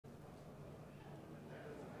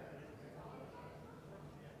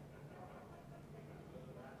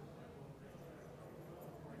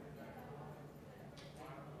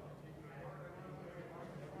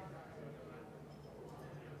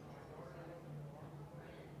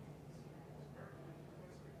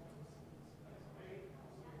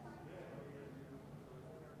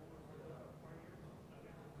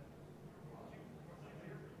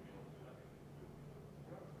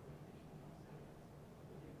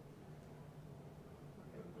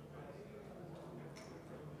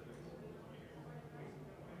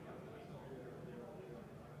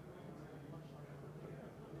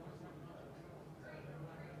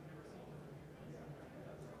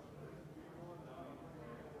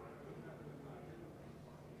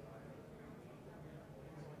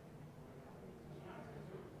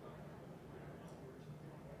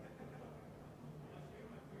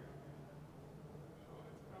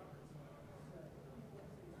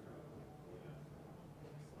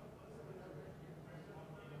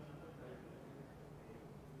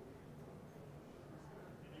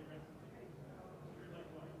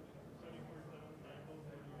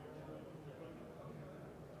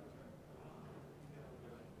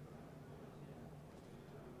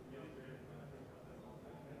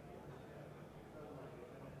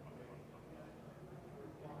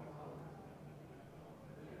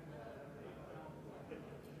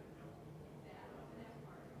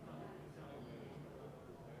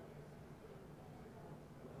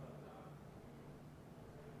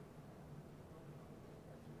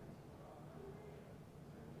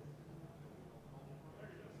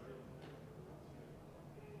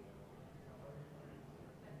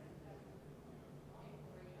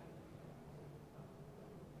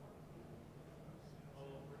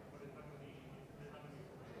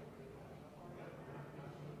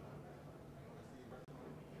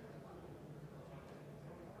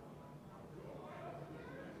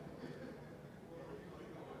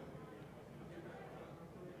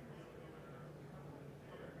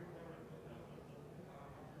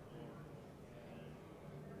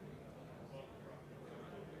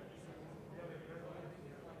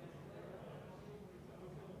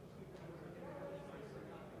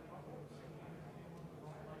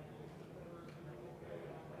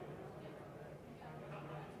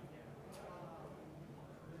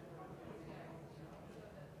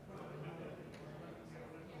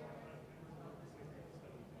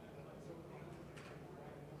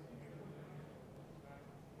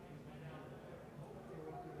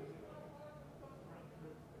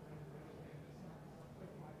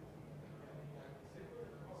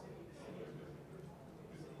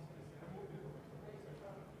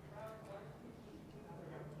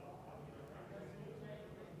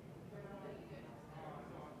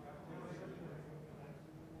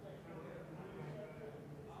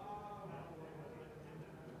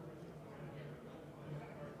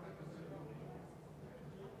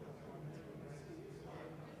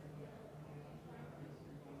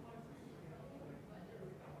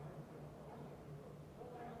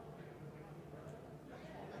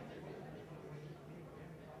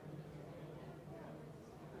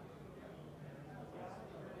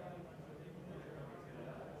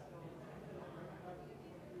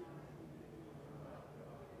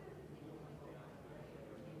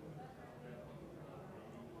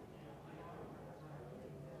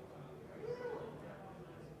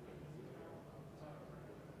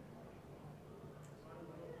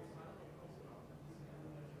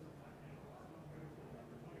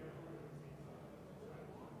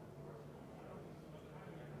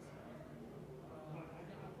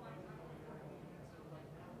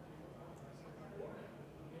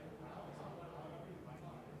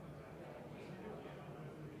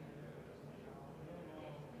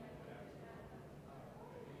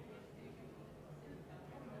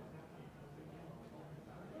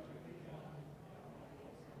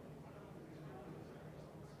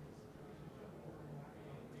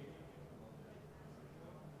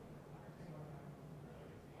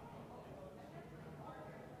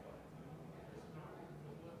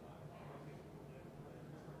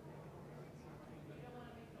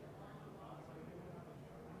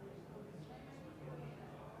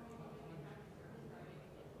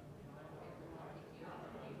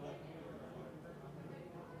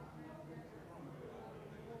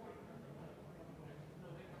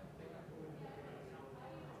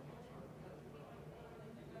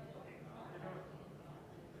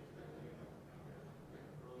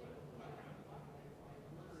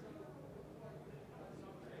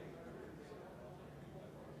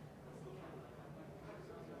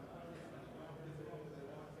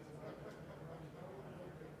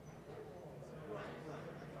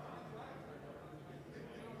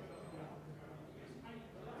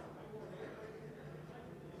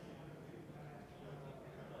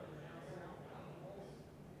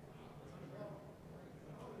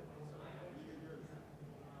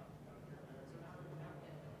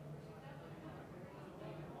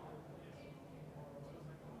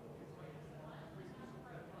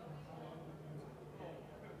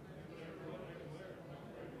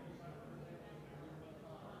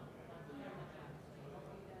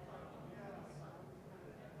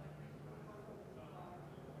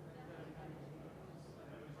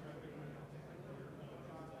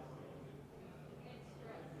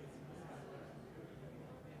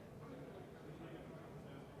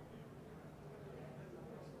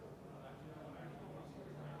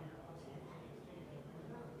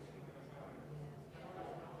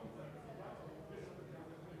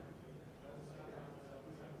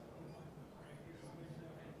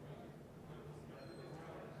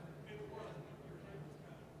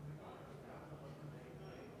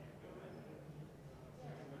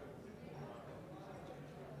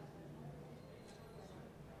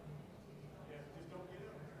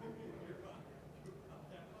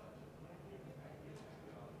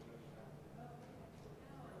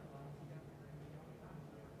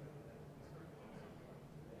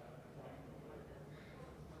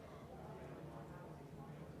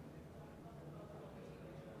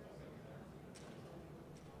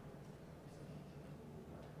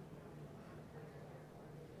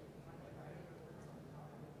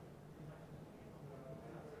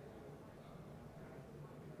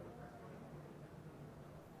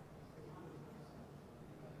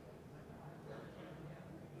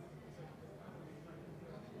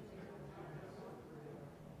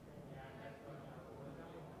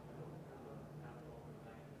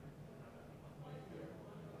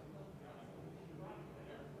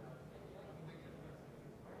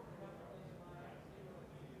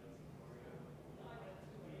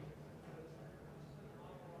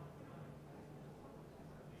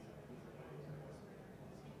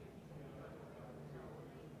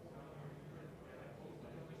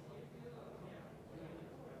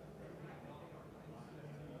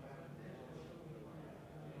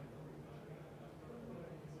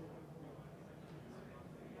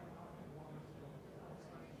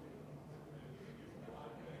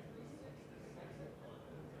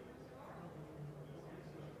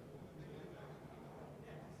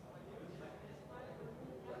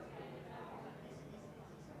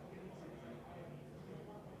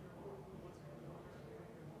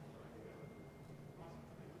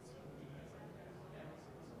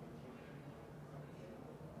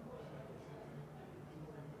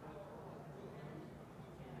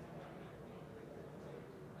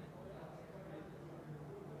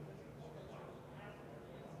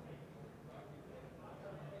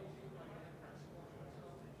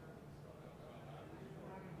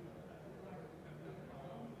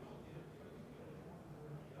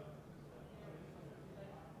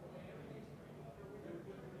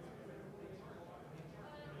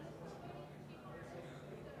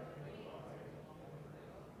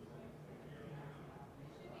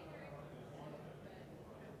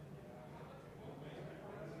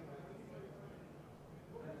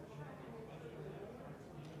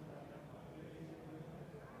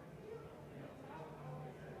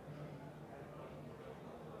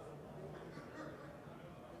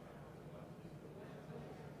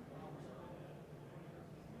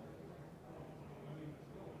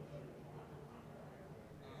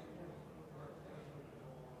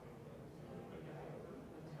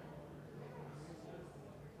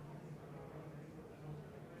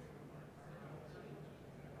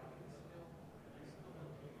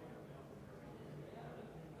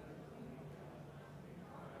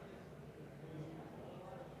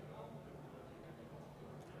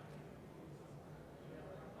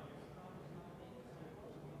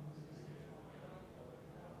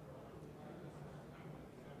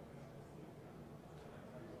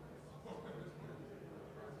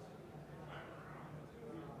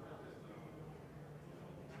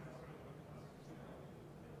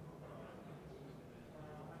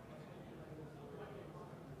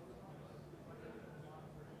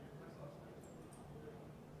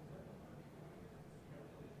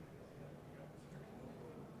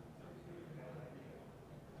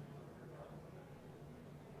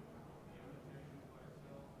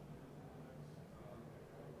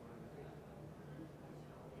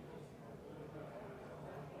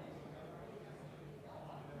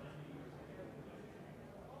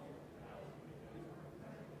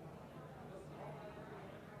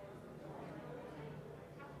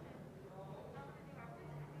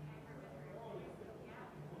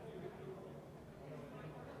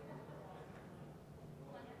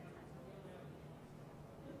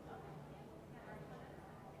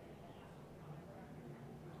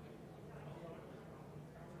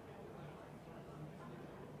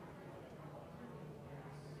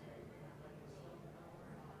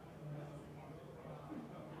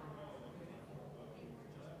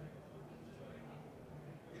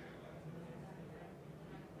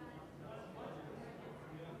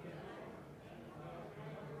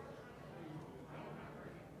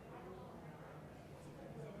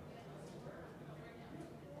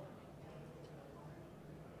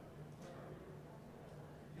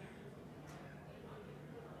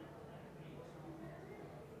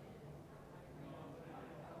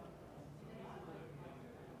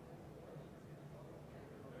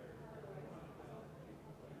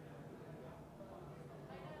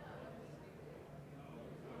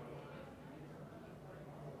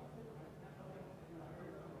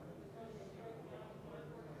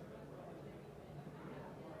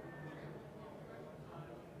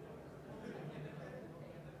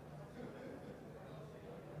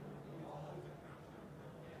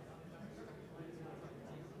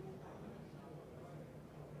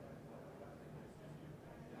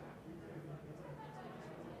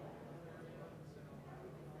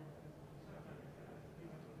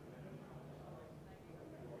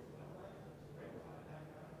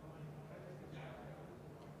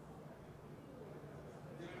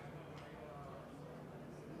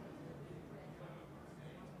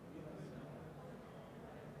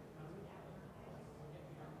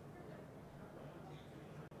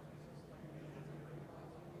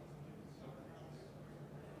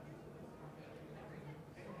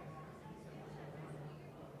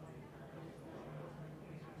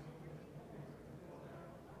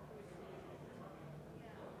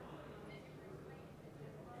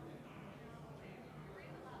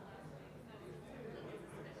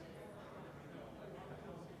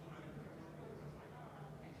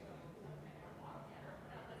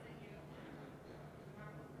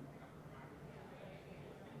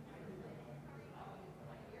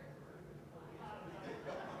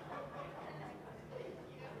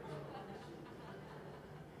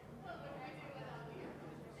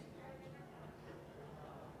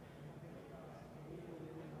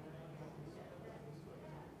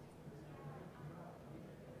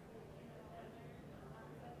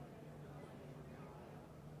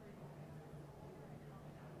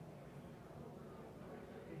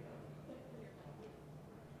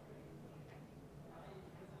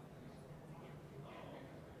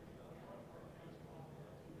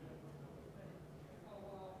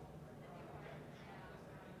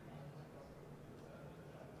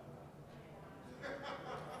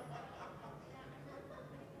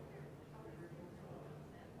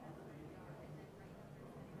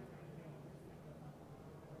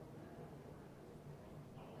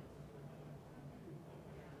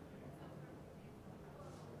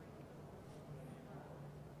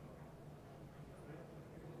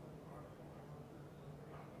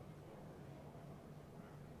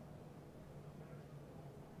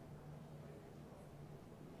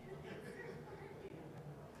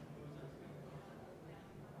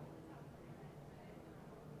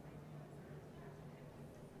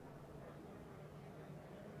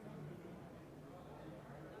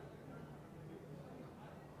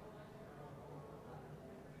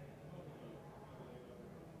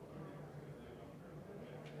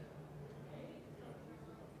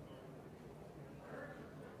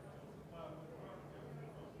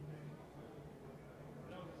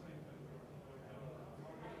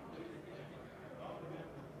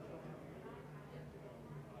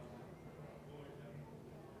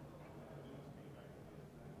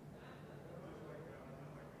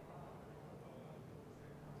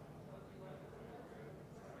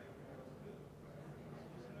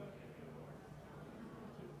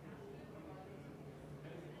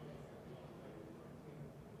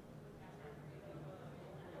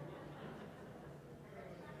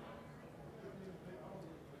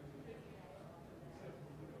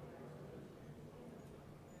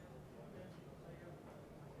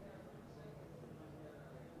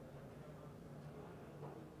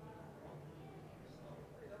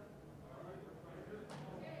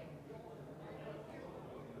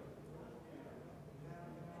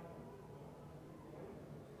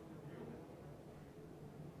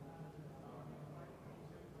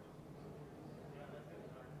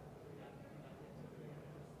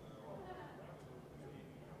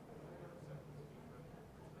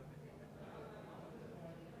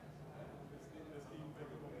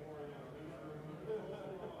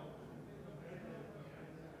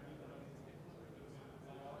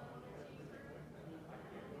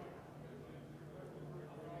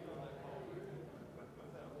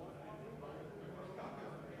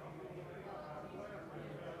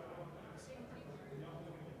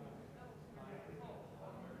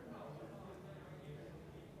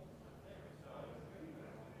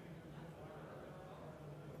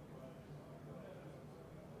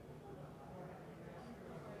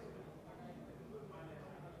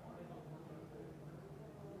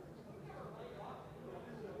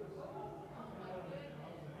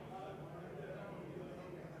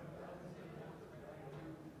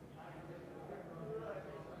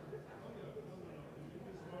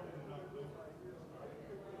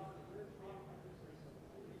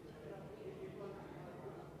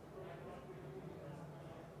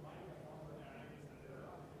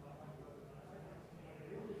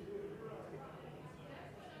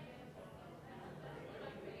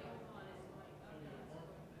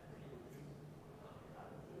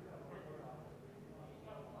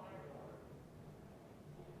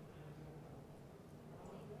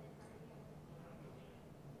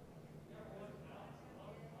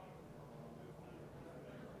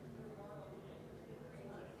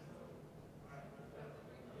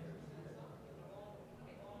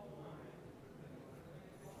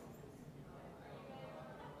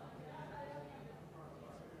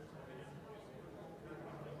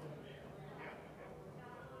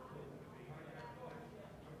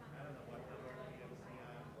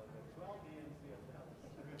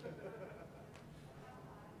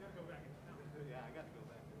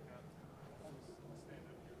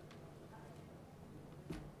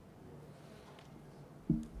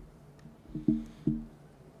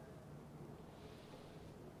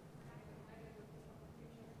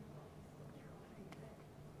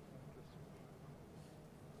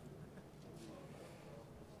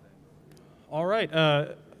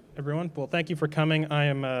right, everyone. Well, thank you for coming. I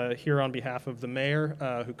am here on behalf of the mayor,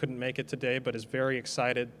 who couldn't make it today, but is very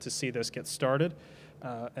excited to see this get started.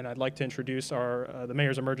 And I'd like to introduce the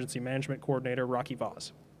mayor's emergency management coordinator, Rocky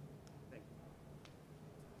Vaz.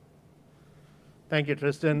 Thank you,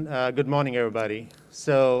 Tristan. Good morning, everybody.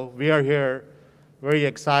 So we are here very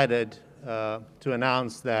excited to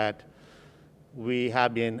announce that we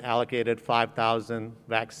have been allocated 5,000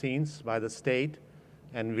 vaccines by the state,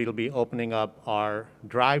 and we'll be opening up our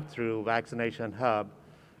drive-thru vaccination hub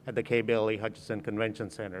at the Kay Bailey Hutchison Convention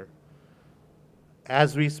Center.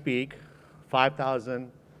 As we speak, 5,000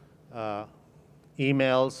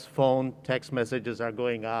 emails, phone, text messages are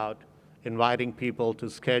going out inviting people to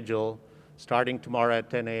schedule starting tomorrow at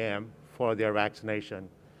 10 a.m. for their vaccination.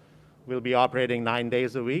 We'll be operating 9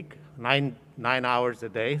 days a week, nine hours a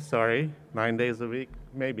day, 9 days a week,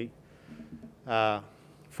 maybe,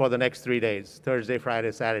 for the next 3 days, Thursday,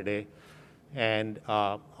 Friday, Saturday. And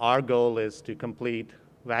our goal is to complete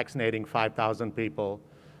vaccinating 5,000 people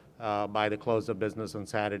by the close of business on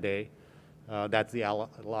Saturday. That's the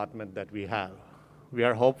allotment that we have. We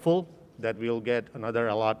are hopeful that we'll get another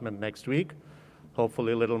allotment next week,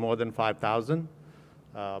 hopefully a little more than 5,000,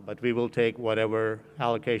 but we will take whatever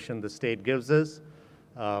allocation the state gives us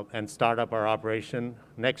and start up our operation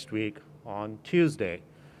next week on Tuesday.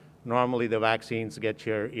 Normally the vaccines get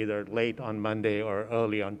here either late on Monday or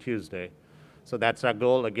early on Tuesday. So that's our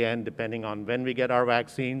goal. Again, depending on when we get our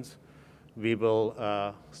vaccines, we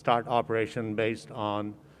will start operation based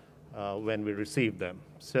on when we receive them.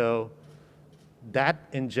 So that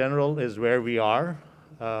in general is where we are.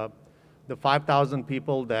 The 5,000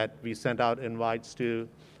 people that we sent out invites to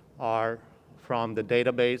are from the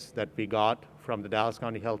database that we got from the Dallas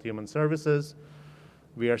County Health Human Services.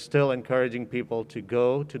 We are still encouraging people to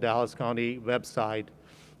go to Dallas County website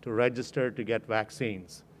to register to get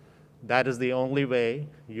vaccines. That is the only way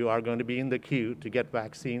you are going to be in the queue to get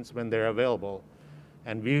vaccines when they're available.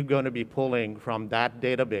 And we're going to be pulling from that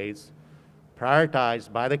database,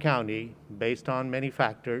 prioritized by the county based on many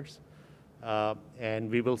factors,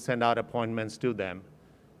 and we will send out appointments to them.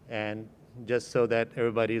 And just so that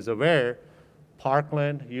everybody is aware,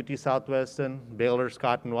 Parkland, UT Southwestern, Baylor,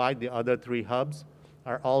 Scott and White, the other 3 hubs,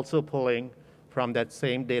 are also pulling from that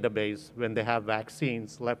same database when they have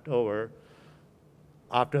vaccines left over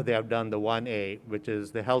after they have done the 1A, which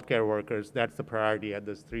is the healthcare workers. That's the priority at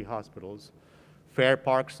those 3 hospitals. Fair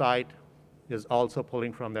Park site is also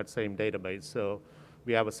pulling from that same database. So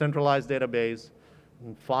we have a centralized database,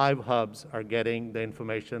 and 5 hubs are getting the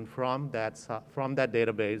information from that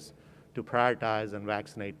database to prioritize and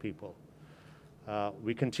vaccinate people.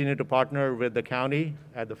 We continue to partner with the county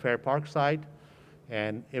at the Fair Park site,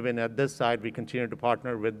 and even at this site, we continue to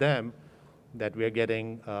partner with them that we are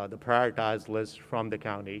getting the prioritized list from the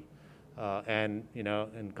county, and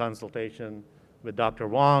in consultation with Dr.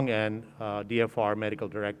 Wong and DFR Medical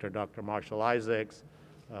Director, Dr. Marshall Isaacs,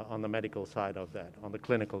 on the medical side of that, on the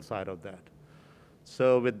clinical side of that.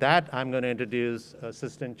 So with that, I'm going to introduce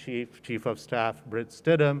Assistant Chief of Staff, Britt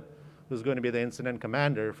Stidham, who's going to be the incident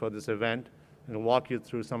commander for this event, and walk you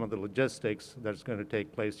through some of the logistics that's going to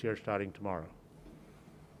take place here starting tomorrow.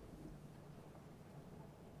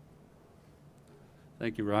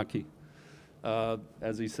 Thank you, Rocky.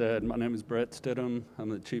 As he said, my name is Brett Stidham. I'm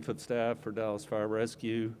the Chief of Staff for Dallas Fire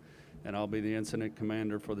Rescue, and I'll be the incident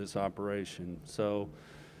commander for this operation. So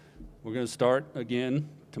we're going to start again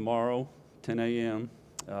tomorrow, 10 a.m.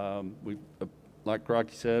 Like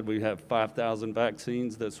Rocky said, we have 5,000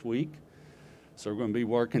 vaccines this week. So we're going to be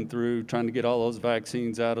working through trying to get all those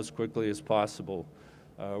vaccines out as quickly as possible.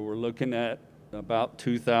 We're looking at about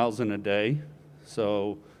 2,000 a day.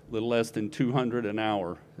 So a little less than 200 an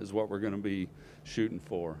hour is what we're going to be shooting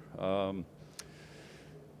for.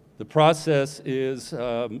 The process is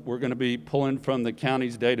we're going to be pulling from the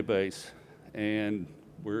county's database, and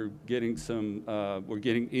we're getting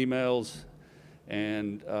emails,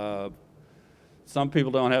 and some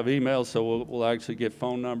people don't have emails, so we'll actually get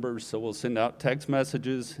phone numbers. So we'll send out text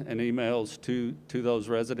messages and emails to those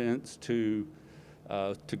residents to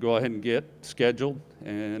go ahead and get scheduled,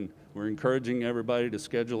 and we're encouraging everybody to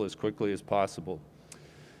schedule as quickly as possible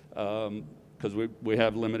because we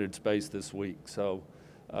have limited space this week. So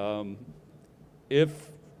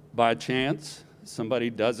if by chance somebody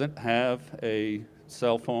doesn't have a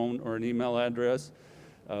cell phone or an email address,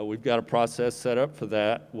 we've got a process set up for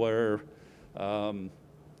that where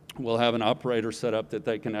we'll have an operator set up that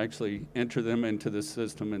they can actually enter them into the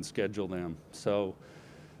system and schedule them. So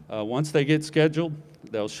once they get scheduled,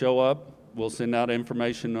 they'll show up. We'll send out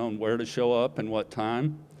information on where to show up and what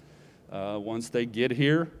time. Once they get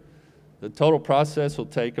here, the total process will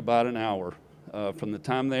take about an hour. from the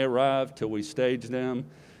time they arrive till we stage them,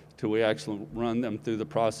 till we actually run them through the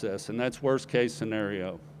process. And that's worst case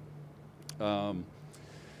scenario.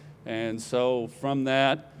 And so from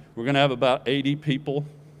that, we're going to have about 80 people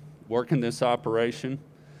working this operation.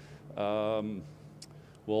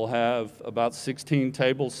 We'll have about 16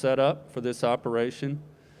 tables set up for this operation.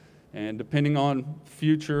 And depending on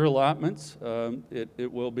future allotments,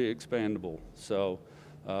 it will be expandable. So,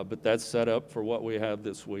 but that's set up for what we have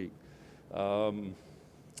this week. Other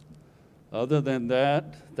than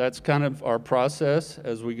that, that's kind of our process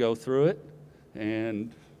as we go through it.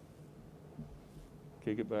 And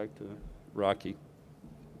kick it back to Rocky.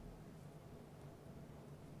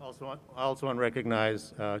 I also want to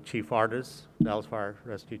recognize Chief Artis, Dallas Fire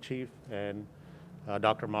Rescue Chief, and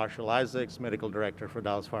Dr. Marshall Isaacs, Medical Director for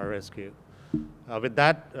Dallas Fire Rescue. With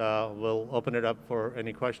that, we'll open it up for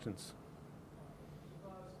any questions.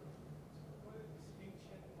 What a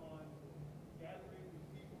distinction on gathering the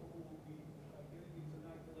people who will be getting these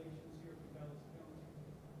inoculations here from Dallas County.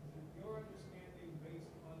 Is it your understanding, based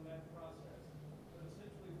on that process, that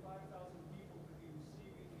essentially 5,000 people could be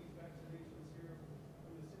receiving these vaccinations here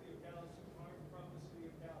from the city of Dallas who aren't from the city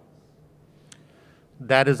of Dallas?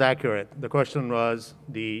 That is accurate. The question was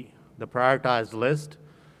the prioritized list.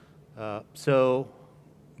 So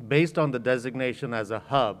based on the designation as a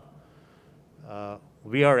hub,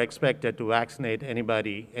 we are expected to vaccinate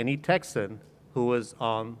any Texan who is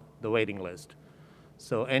on the waiting list.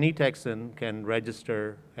 So any Texan can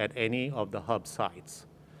register at any of the hub sites.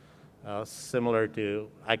 Similar to,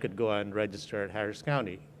 I could go and register at Harris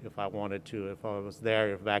County if I wanted to, if I was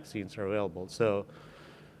there, if vaccines are available. So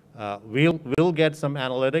we'll get some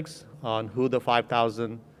analytics on who the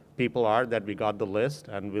 5,000 people are that we got the list,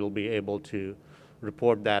 and we'll be able to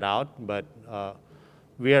report that out. But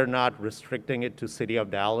we are not restricting it to City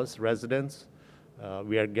of Dallas residents.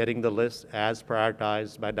 We are getting the list as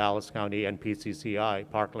prioritized by Dallas County and PCCI,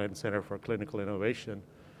 Parkland Center for Clinical Innovation,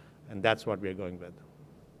 and that's what we are going with.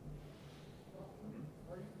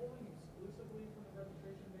 Are you pulling exclusively from the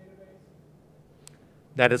registration database?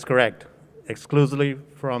 That is correct. Exclusively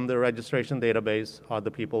from the registration database are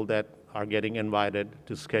the people that are getting invited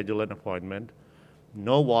to schedule an appointment.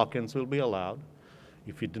 No walk-ins will be allowed.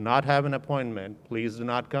 If you do not have an appointment, please do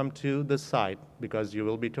not come to the site because you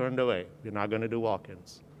will be turned away. We're not going to do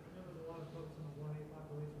walk-ins. I know there's a lot of folks in the 1A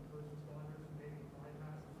population, first responders, who maybe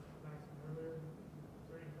bypass vaccine earlier. Is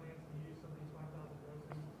there any plans to use some of these 5,000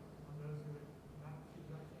 doses on those who would not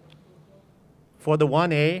receive vaccine? For the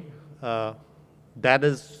 1A, that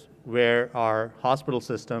is where our hospital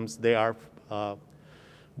systems, they are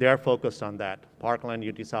focused on that, Parkland,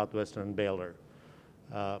 UT Southwestern, and Baylor.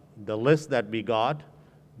 The list that we got,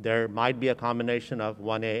 there might be a combination of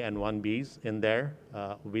 1A and 1Bs in there.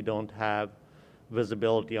 We don't have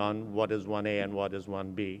visibility on what is 1A and what is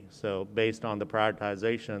 1B. So based on the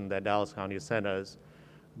prioritization that Dallas County sent us,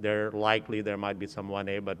 there might be some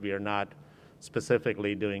 1A, but we are not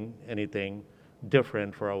specifically doing anything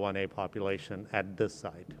different for a 1A population at this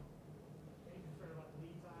site. Any concern about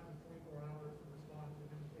lead time and 24 hours to respond to an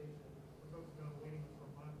invitation? For folks who have been waiting for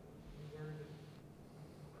a month, are you worried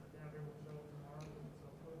that everyone will show up tomorrow and so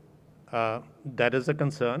forth? That is a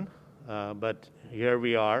concern, but here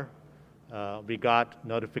we are. We got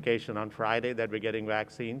notification on Friday that we're getting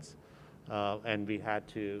vaccines, and we had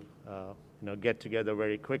to get together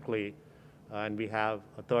very quickly, and we have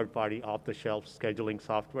a third-party off-the-shelf scheduling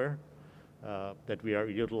software that we are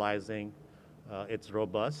utilizing. It's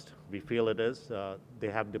robust. We feel it is. They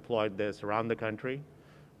have deployed this around the country.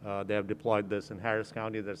 They have deployed this in Harris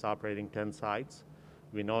County that's operating 10 sites.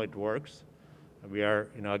 We know it works. We are,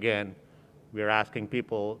 again, we are asking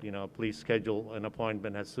people, please schedule an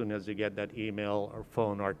appointment as soon as you get that email or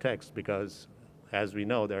phone or text, because as we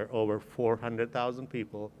know, there are over 400,000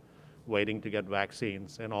 people waiting to get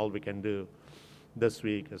vaccines, and all we can do this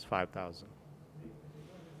week is 5,000.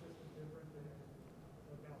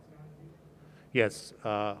 Yes,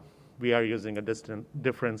 we are using a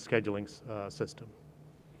different scheduling system.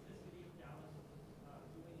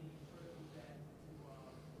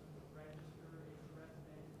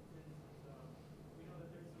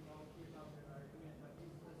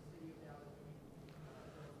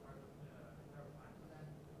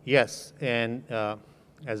 Yes, and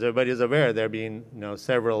as everybody is aware, there have been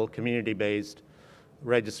several community-based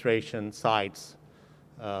registration sites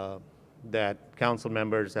that council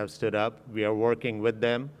members have stood up. We are working with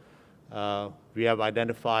them. We have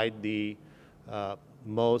identified the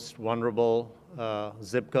most vulnerable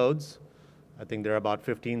zip codes. I think there are about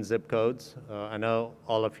 15 zip codes. I know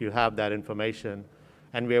all of you have that information,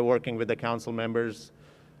 and we are working with the council members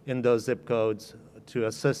in those zip codes to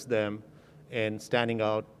assist them in standing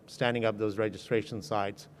up those registration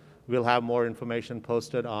sites. We'll have more information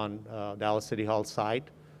posted on Dallas City Hall site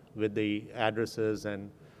with the addresses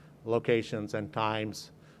and locations and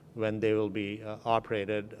times when they will be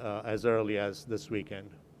operated as early as this weekend.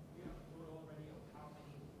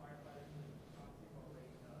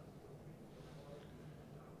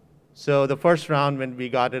 So the first round when we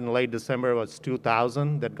got in late December was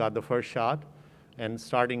 2,000 that got the first shot. And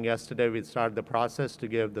starting yesterday, we started the process to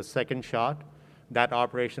give the second shot. That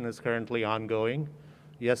operation is currently ongoing.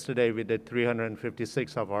 Yesterday, we did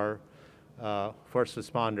 356 of our first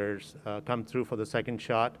responders come through for the second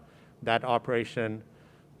shot. That operation,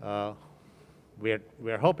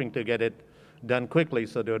 we're hoping to get it done quickly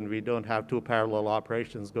so that we don't have two parallel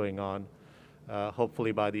operations going on.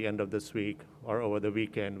 Hopefully by the end of this week or over the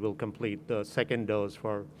weekend, we'll complete the second dose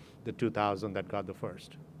for the 2,000 that got the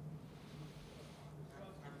first.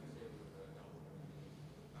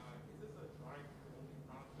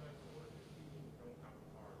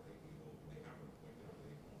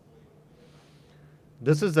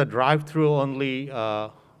 This is a drive-through only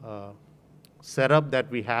setup that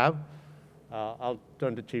we have. I'll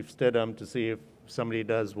turn to Chief Stidham to see if somebody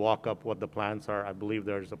does walk up what the plans are. I believe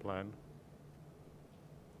there's a plan.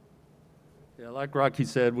 Yeah, like Rocky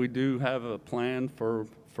said, we do have a plan for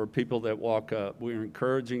people that walk up. We're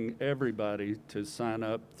encouraging everybody to sign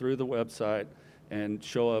up through the website and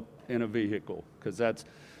show up in a vehicle, because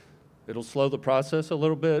it'll slow the process a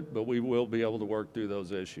little bit, but we will be able to work through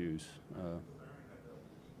those issues.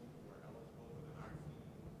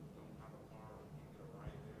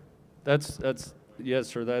 Yes,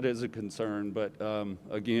 sir, that is a concern, but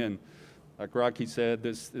again, like Rocky said,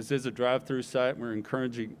 this is a drive-through site. We're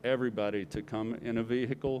encouraging everybody to come in a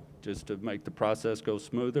vehicle just to make the process go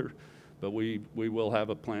smoother. But we will have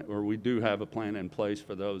a plan, or we do have a plan in place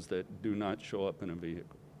for those that do not show up in a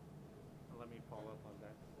vehicle. Let me follow up on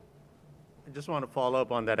that. I just want to follow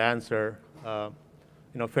up on that answer.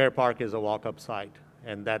 Fair Park is a walk-up site,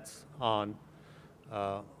 and that's on,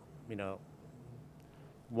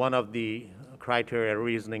 one of the criteria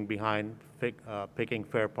reasoning behind picking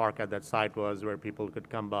Fair Park at that site was where people could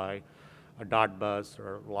come by a DOT bus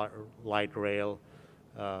or light rail,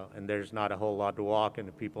 and there's not a whole lot to walk, and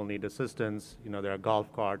if people need assistance, there are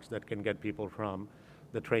golf carts that can get people from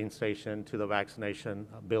the train station to the vaccination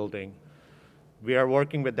building. We are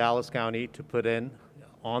working with Dallas County to put in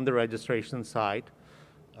on the registration site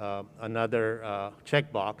another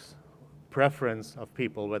checkbox, preference of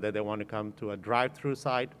people, whether they want to come to a drive-through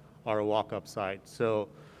site or a walk-up site. So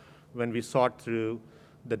when we sort through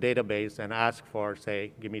the database and ask for,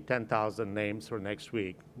 say, give me 10,000 names for next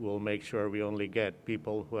week, we'll make sure we only get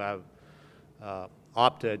people who have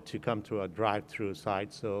opted to come to a drive-through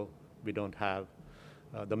site, so we don't have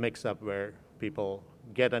the mix-up where people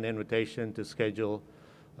get an invitation to schedule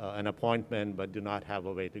an appointment but do not have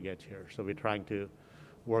a way to get here. So we're trying to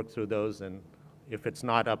work through those, and if it's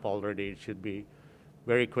not up already, it should be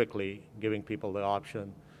very quickly giving people the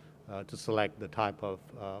option to select the type of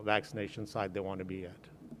vaccination site they want to be at.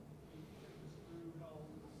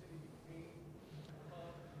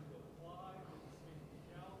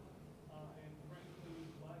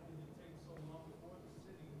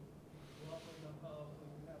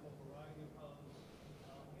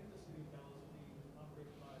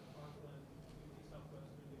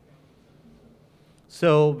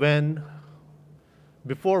 So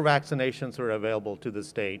before vaccinations were available to the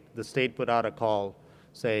state put out a call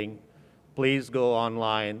saying, please go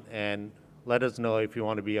online and let us know if you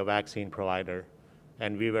want to be a vaccine provider.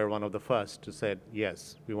 And we were one of the first to say,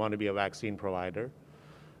 yes, we want to be a vaccine provider.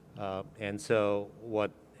 And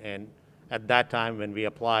at that time when we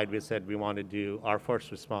applied, we said we want to do our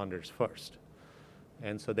first responders first.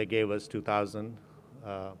 And so they gave us 2,000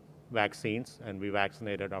 vaccines, and we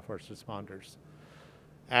vaccinated our first responders.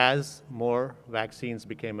 As more vaccines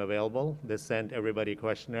became available, they sent everybody a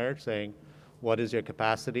questionnaire saying, what is your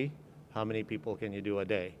capacity? How many people can you do a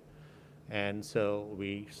day? And so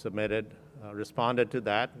we responded to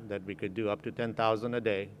that we could do up to 10,000 a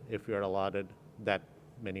day if you're allotted that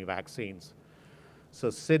many vaccines. So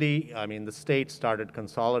the state started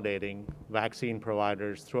consolidating vaccine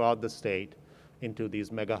providers throughout the state into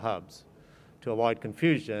these mega hubs to avoid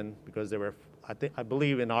confusion, because there were, I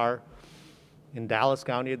believe in Dallas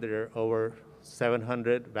County, there are over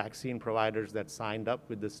 700 vaccine providers that signed up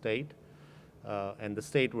with the state, and the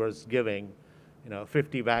state was giving,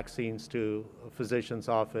 50 vaccines to a physician's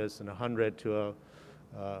office and 100 to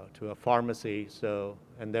a pharmacy. So,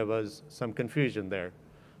 and there was some confusion there.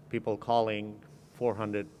 People calling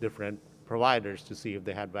 400 different providers to see if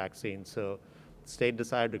they had vaccines. So, the state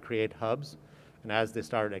decided to create hubs, And as they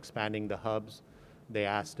started expanding the hubs, they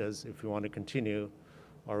asked us if we want to continue,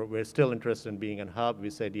 or we're still interested in being a hub. We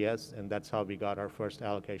said yes, and that's how we got our first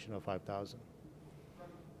allocation of 5,000. Could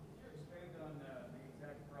you expand on the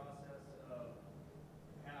exact process of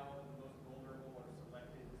how the most vulnerable are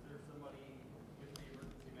selected? Is there somebody with the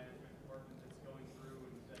emergency management department that's going through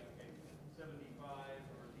and saying, okay, 75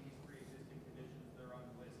 or these pre-existing conditions, they're on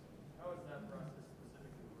the list? How is that process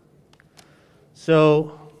specifically working?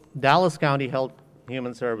 So Dallas County Health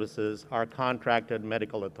Human Services are contracted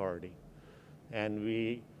medical authority, and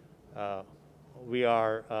we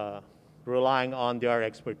are relying on their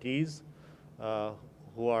expertise.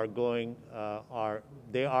 Who are going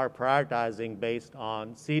they are prioritizing based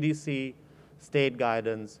on CDC, state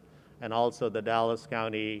guidance, and also the Dallas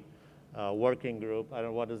County working group. I don't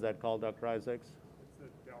know, what is that called, Dr. Isaacs? It's the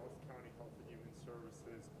Dallas County Health and Human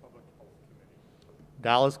Services Public Health Committee.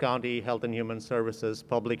 Dallas County Health and Human Services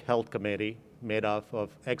Public Health Committee, made up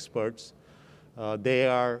of experts.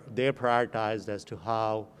 They're prioritized as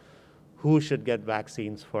to who should get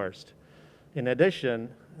vaccines first. In addition,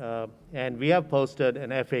 and we have posted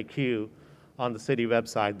an FAQ on the city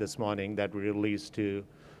website this morning that we released to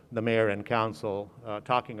the mayor and council,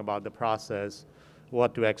 talking about the process,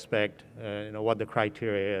 what to expect, what the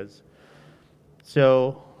criteria is.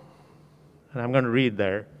 So, and I'm going to read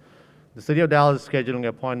there. The City of Dallas is scheduling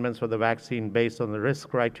appointments for the vaccine based on the risk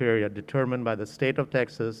criteria determined by the state of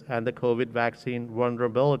Texas and the COVID vaccine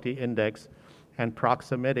vulnerability index and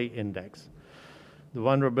proximity index. The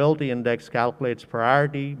vulnerability index calculates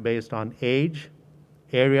priority based on age,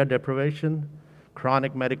 area deprivation,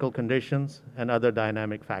 chronic medical conditions, and other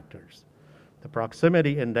dynamic factors. The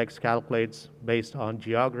proximity index calculates based on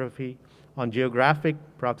geographic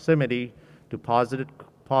proximity to positive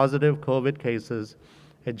COVID cases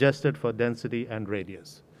adjusted for density and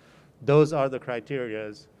radius. Those are the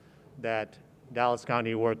criteria that Dallas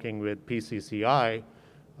County, working with PCCI,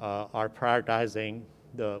 are prioritizing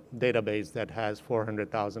the database that has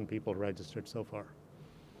 400,000 people registered so far.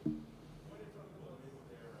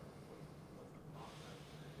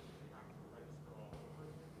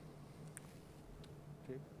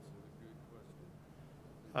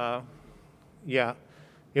 Yeah,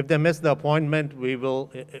 if they miss the appointment, we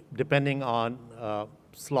will, depending on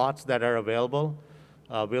slots that are available,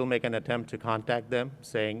 we'll make an attempt to contact them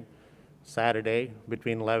saying Saturday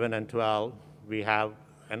between 11 and 12, we have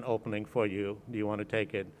an opening for you. Do you want to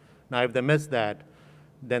take it? Now, if they miss that,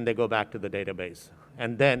 then they go back to the database.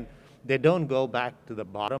 And then they don't go back to the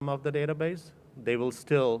bottom of the database. They will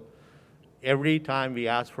still, every time we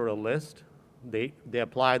ask for a list, they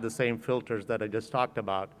apply the same filters that I just talked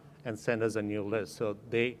about and send us a new list. So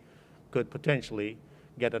they could potentially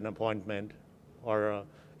get an appointment or an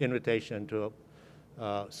invitation to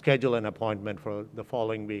schedule an appointment for the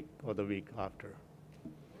following week or the week after.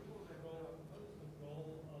 What is the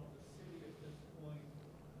goal of the city at this point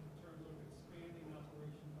in terms of expanding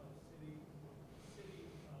operation of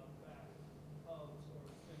city-backed hubs or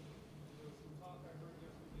centers? There was some talk I heard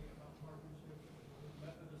yesterday about partnerships with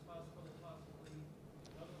Methodist Hospital, possibly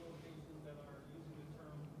other locations that are using the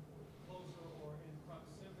term closer or in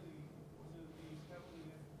proximity to these heavily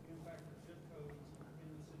impacted zip codes in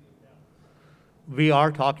the city of Dallas. We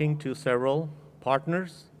are talking to several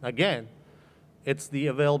partners. Again, it's the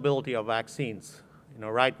availability of vaccines.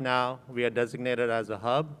 Right now we are designated as a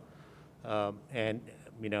hub, and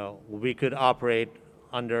we could operate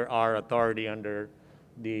under our authority, under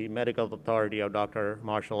the medical authority of Dr.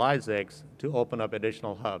 Marshall Isaacs, to open up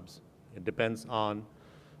additional hubs. It depends on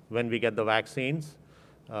when we get the vaccines,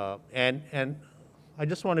 and I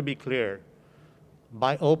just want to be clear.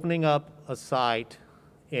 By opening up a site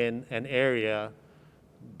in an area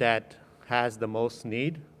that has the most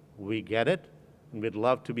need, we get it, and we'd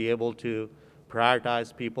love to be able to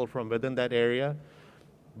prioritize people from within that area.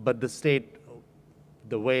 But the state,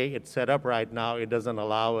 the way it's set up right now, it doesn't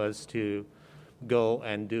allow us to go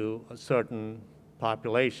and do a certain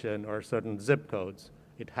population or certain zip codes.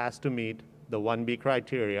 It has to meet the 1B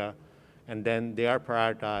criteria, and then they are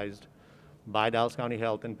prioritized by Dallas County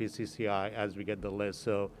Health and PCCI as we get the list.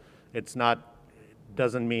 So it's not,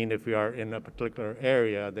 doesn't mean if we are in a particular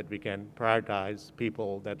area that we can prioritize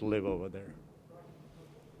people that live over there.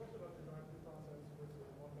 Question about the drive-thru process versus the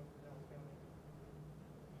one up in Dallas County.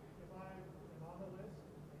 If I am on the list,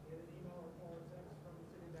 I get an email or call or text from the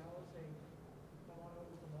city of Dallas saying, come on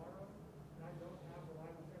over tomorrow, and I don't have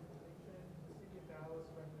reliable transportation, the city of Dallas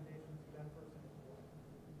recommendation to that person is what?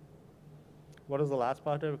 What is the last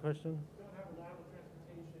part of your question? Don't have reliable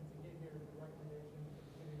transportation to get here, the recommendation to the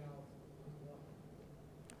city of Dallas is what?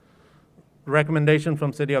 Recommendation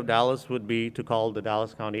from City of Dallas would be to call the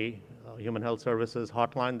Dallas County Human Health Services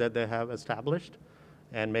hotline that they have established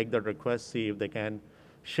and make the request, see if they can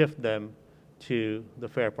shift them to the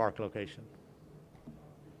Fair Park location. If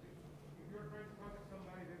you're trying to contact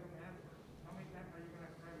somebody, they don't answer. How many times are you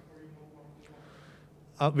gonna try before you move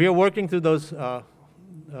on? We are working through those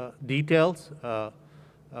details,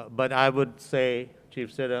 but I would say,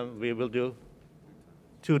 Chief Stidham, we will do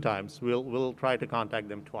 2 times. We'll try to contact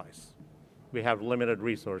them twice. We have limited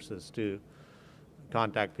resources to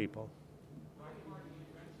contact people.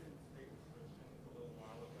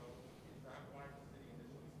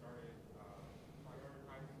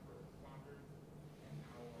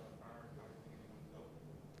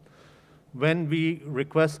 When we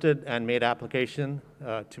requested and made application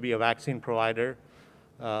to be a vaccine provider,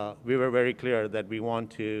 we were very clear that we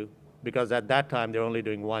want to, because at that time they're only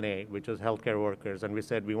doing 1A, which was healthcare workers, and we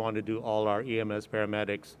said we want to do all our EMS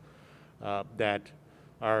paramedics that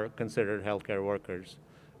are considered healthcare workers.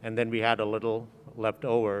 And then we had a little left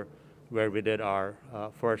over where we did our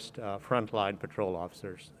first frontline patrol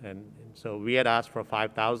officers. And so we had asked for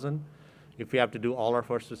 5,000. If we have to do all our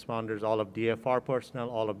first responders, all of DFR personnel,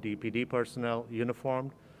 all of DPD personnel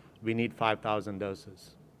uniformed, we need 5,000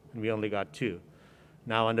 doses, and we only got 2.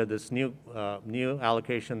 Now under this new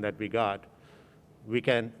allocation that we got, we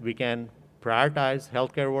can prioritize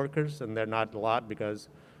healthcare workers, and they're not a lot because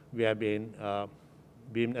we have been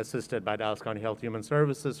being assisted by Dallas County Health Human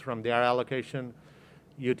Services from their allocation,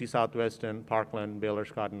 UT Southwestern, Parkland, Baylor,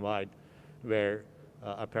 Scott and White, where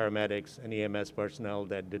paramedics and EMS personnel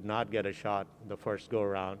that did not get a shot the first go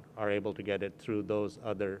around are able to get it through those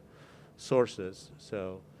other sources.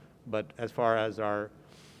 So, but as far as our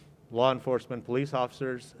law enforcement police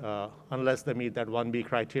officers, unless they meet that 1B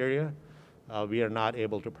criteria, we are not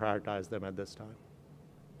able to prioritize them at this time.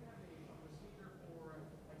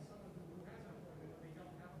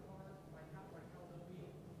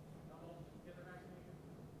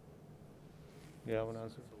 Yeah, I want to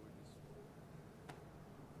answer.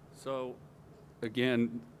 So,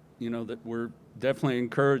 again, you know, that we're definitely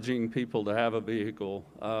encouraging people to have a vehicle.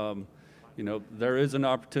 You know, there is an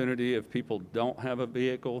opportunity if people don't have a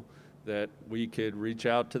vehicle that we could reach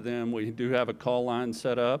out to them. We do have a call line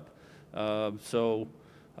set up.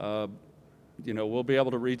 You know, we'll be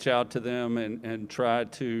able to reach out to them and try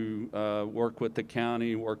to work with the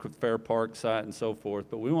county, work with Fair Park site and so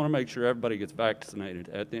forth. But we want to make sure everybody gets vaccinated.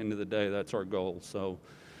 At the end of the day, that's our goal. So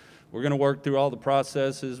we're going to work through all the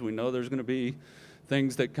processes. We know there's going to be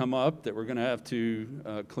things that come up that we're going to have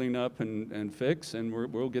to clean up and fix, and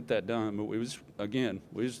we'll get that done. But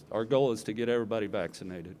our goal is to get everybody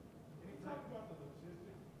vaccinated. Can you talk about the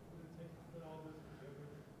logistics that it takes to put all this together?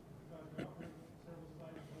 Because we operate several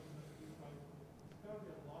sites, it's got to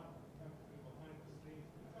be a lot of time to do behind the scenes.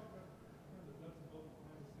 Can you talk about kind of the nuts and bolts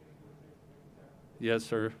behind the scenes what it takes to make this happen? Yes,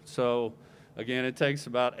 sir. So, again, it takes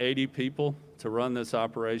about 80 people to run this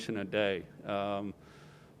operation a day,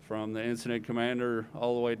 from the incident commander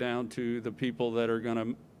all the way down to the people that are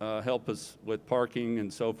going to help us with parking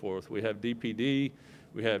and so forth. We have DPD,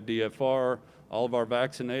 we have DFR, all of our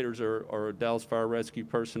vaccinators are Dallas Fire Rescue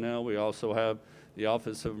personnel. We also have the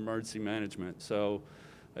Office of Emergency Management. So,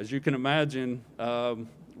 as you can imagine,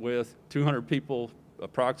 with 200 people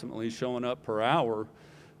approximately showing up per hour,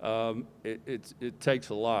 it takes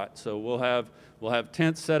a lot. So we'll have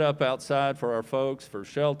tents set up outside for our folks for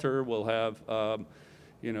shelter. We'll have,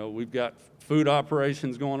 you know, we've got food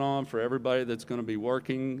operations going on for everybody that's going to be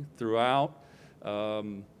working throughout.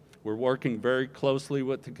 We're working very closely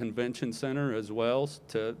with the convention center as well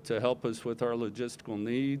to help us with our logistical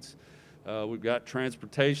needs. We've got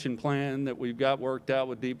transportation plan that we've got worked out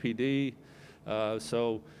with DPD.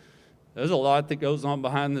 So there's a lot that goes on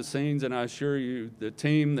behind the scenes, and I assure you, the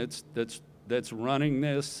team that's running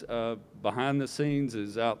this behind the scenes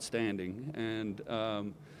is outstanding.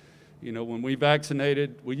 And you know, when we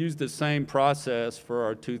vaccinated, we used the same process for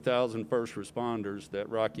our 2,000 first responders that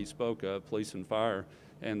Rocky spoke of, police and fire,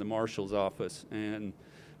 and the marshal's office, and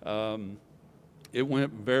it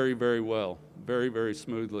went very, very well, very, very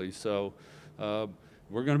smoothly. So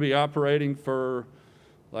we're going to be operating for,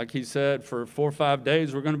 like he said, for 4 or 5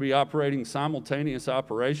 days. We're going to be operating simultaneous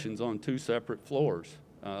operations on 2 separate floors.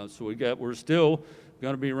 So we're still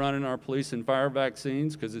going to be running our police and fire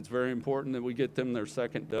vaccines because it's very important that we get them their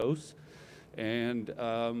second dose. And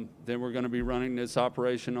then we're going to be running this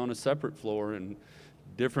operation on a separate floor and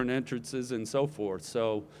different entrances and so forth.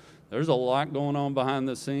 So there's a lot going on behind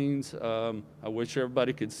the scenes. I wish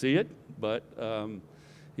everybody could see it, but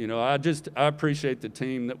you know, I appreciate the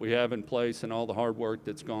team that we have in place and all the hard work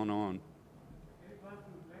that's gone on. Any plans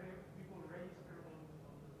to let people register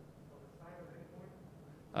on the site at any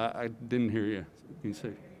point? I didn't hear you. Can you say?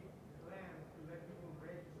 Let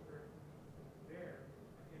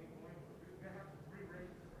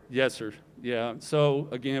Yes, sir. Yeah. So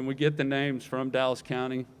again, we get the names from Dallas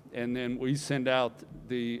County, and then we send out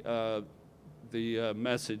the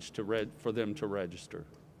message for them to register.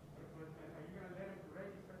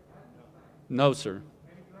 No, sir.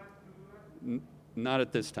 Not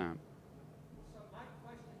at this time. So my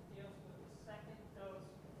question deals with the second dose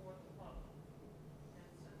for the public. And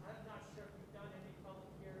so I'm not sure if you've done any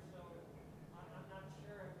public here, so I'm not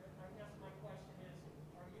sure. I guess my question is,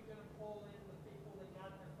 are you going to pull in the people that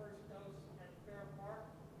got their first dose at Fair Park?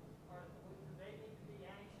 Or do they need to be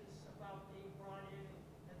anxious about being brought in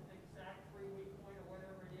at the exact 3-week point or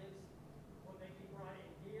whatever it is? Will they be brought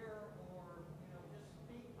in here, or, just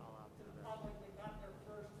speak to the public that got their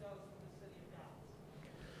first dose from the city of Dallas?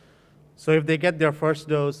 So if they get their first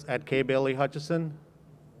dose at K. Bailey Hutchison,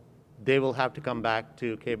 they will have to come back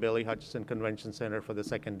to K. Bailey Hutchison Convention Center for the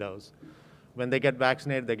second dose. When they get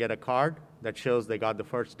vaccinated, they get a card that shows they got the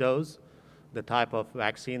first dose, the type of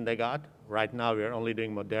vaccine they got. Right now, we are only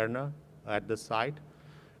doing Moderna at this site,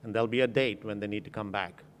 and there'll be a date when they need to come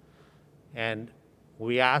back. And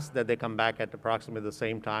we ask that they come back at approximately the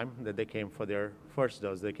same time that they came for their first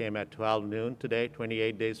dose. They came at 12 noon today,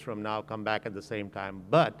 28 days from now, come back at the same time.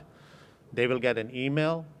 But they will get an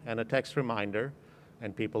email and a text reminder,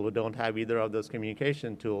 and people who don't have either of those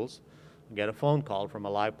communication tools get a phone call from a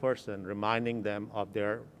live person reminding them of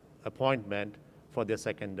their appointment for their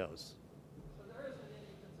second dose. So there isn't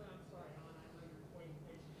any concern, I'm sorry, Helen, I know you're waiting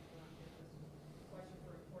patiently, but I'm getting this question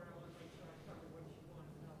for report. I want to make sure I cover what you want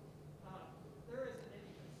to know. There isn't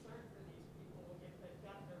any concern for these people if they've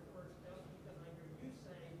got their first dose, because I hear you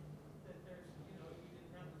say that there's, you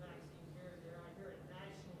didn't have the vaccine here or there. I hear it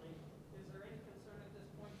nationally. Is there any concern at this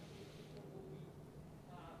point that these people will be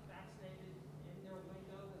vaccinated in their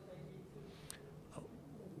window that they need to?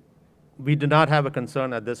 We do not have a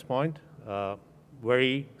concern at this point.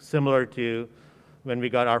 Very similar to when we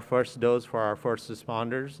got our first dose for our first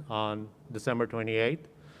responders on December 28th.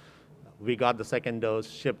 We got the second dose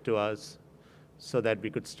shipped to us so that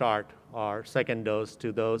we could start our second dose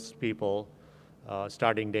to those people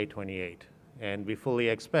starting day 28. And we fully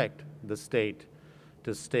expect the state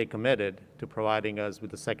to stay committed to providing us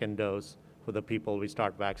with the second dose for the people we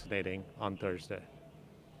start vaccinating on Thursday.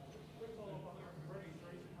 Quick follow-up on the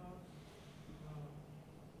registration hub.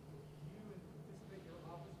 Do you anticipate your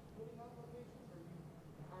office putting out locations, or are you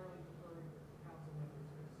entirely deferring to council members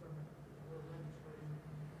to determine where registration?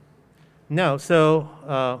 No, so,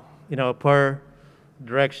 per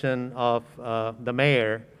direction of the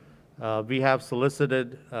mayor, we have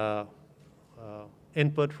solicited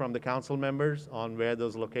input from the council members on where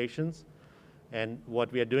those locations. And what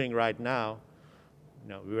we are doing right now,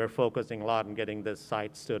 we are focusing a lot on getting this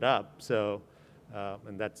site stood up. So,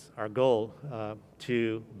 and that's our goal,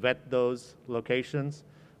 to vet those locations,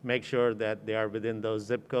 make sure that they are within those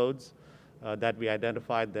zip codes that we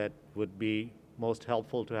identified that would be most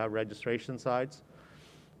helpful to have registration sites.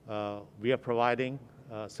 We are providing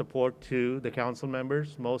support to the council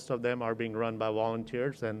members. Most of them are being run by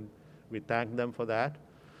volunteers, and we thank them for that.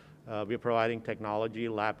 We're providing technology,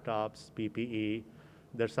 laptops, PPE.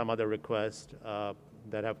 There's some other requests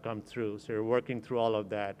that have come through. So we're working through all of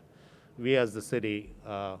that. We as the city,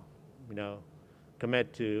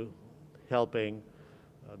 commit to helping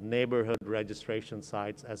neighborhood registration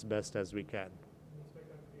sites as best as we can.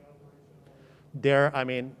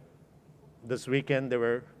 This weekend there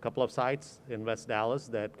were a couple of sites in West Dallas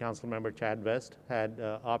that Councilmember Chad West had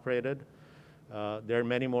operated. There are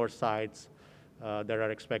many more sites that are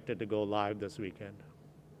expected to go live this weekend.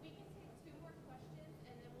 We can take 2 more questions,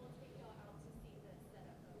 and then we'll take y'all out to see the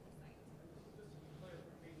setup of the site. Just a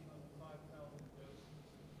clarification on the 5,000 doses.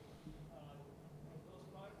 Of those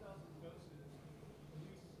 5,000 doses,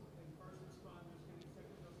 police and first responders getting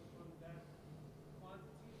second doses from that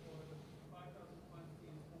quantity, or the 5,000 quantity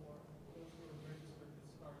is for those who are registered to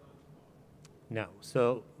start on tomorrow? No,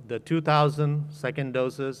 so the 2,000 second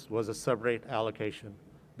doses was a separate allocation.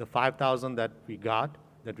 The 5,000 that we got,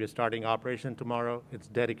 that we're starting operation tomorrow, it's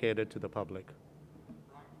dedicated to the public.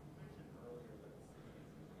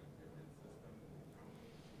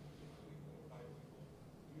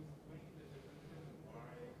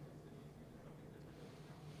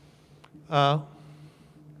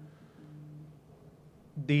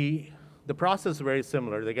 The process is very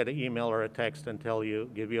similar. They get an email or a text and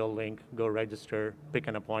give you a link, go register, pick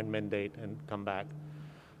an appointment date, and come back.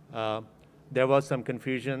 There was some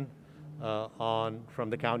confusion from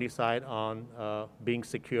the county side on being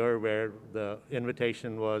secure, where the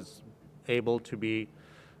invitation was able to be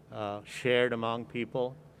shared among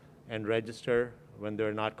people and register when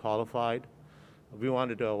they're not qualified. We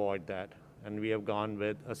wanted to avoid that, and we have gone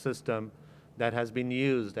with a system that has been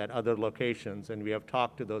used at other locations, and we have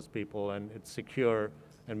talked to those people, and it's secure,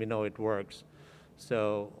 and we know it works.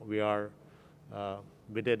 So we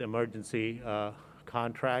did emergency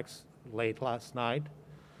contracts late last night,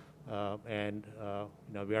 and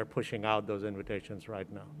we are pushing out those invitations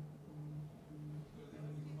right now.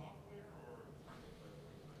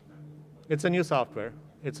 It's a new software.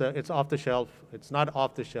 It's off the shelf. It's not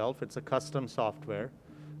off the shelf. It's a custom software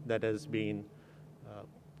that has been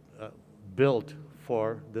built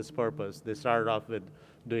for this purpose. They started off with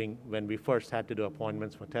when we first had to do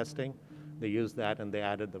appointments for testing, they used that and they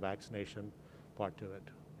added the vaccination part to it.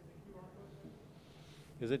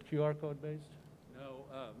 Is it QR code based? No.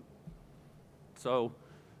 So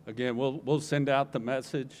again, we'll send out the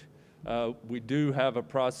message. We do have a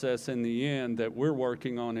process in the end that we're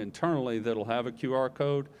working on internally that'll have a QR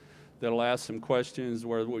code that'll ask some questions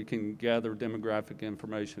where we can gather demographic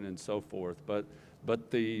information and so forth. But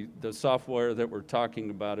the software that we're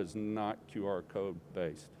talking about is not QR code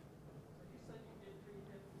based. You said you did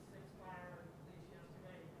 356 fire police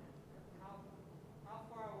yesterday. How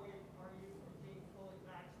far away are you from being fully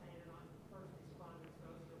vaccinated on first responders,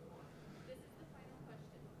 those who are? This is the final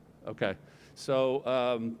question. Okay. So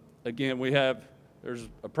again, there's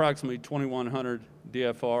approximately 2,100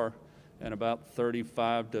 DFR and about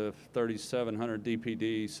 35 to 3,700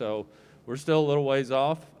 DPD. So we're still a little ways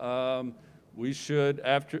off. We should,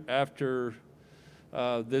 after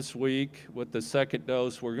this week with the second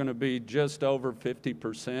dose, we're going to be just over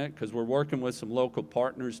 50% because we're working with some local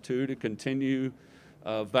partners too to continue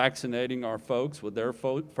vaccinating our folks with their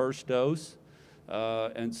first dose.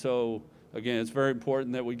 And so, again, it's very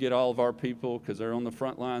important that we get all of our people, because they're on the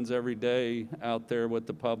front lines every day out there with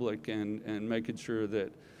the public and making sure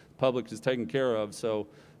that the public is taken care of. So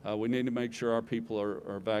we need to make sure our people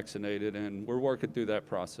are vaccinated, and we're working through that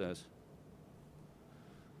process.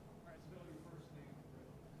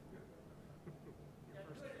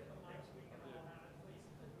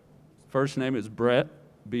 First name is Brett,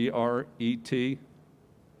 B-R-E-T.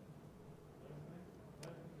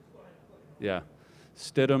 Yeah.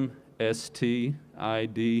 Stidham, S-T-I-D-H-A-M.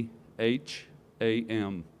 You're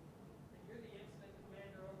the incident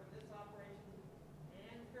commander over this operation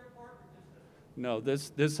and Fairport, or just this? No,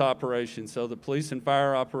 this operation, so the police and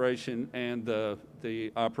fire operation and the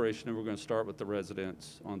operation that we're going to start with the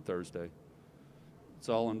residents on Thursday. It's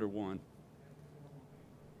all under one.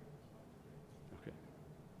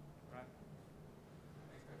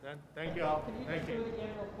 Okay. Thank you all. Can you Thank just you. do it again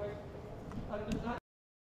real quick?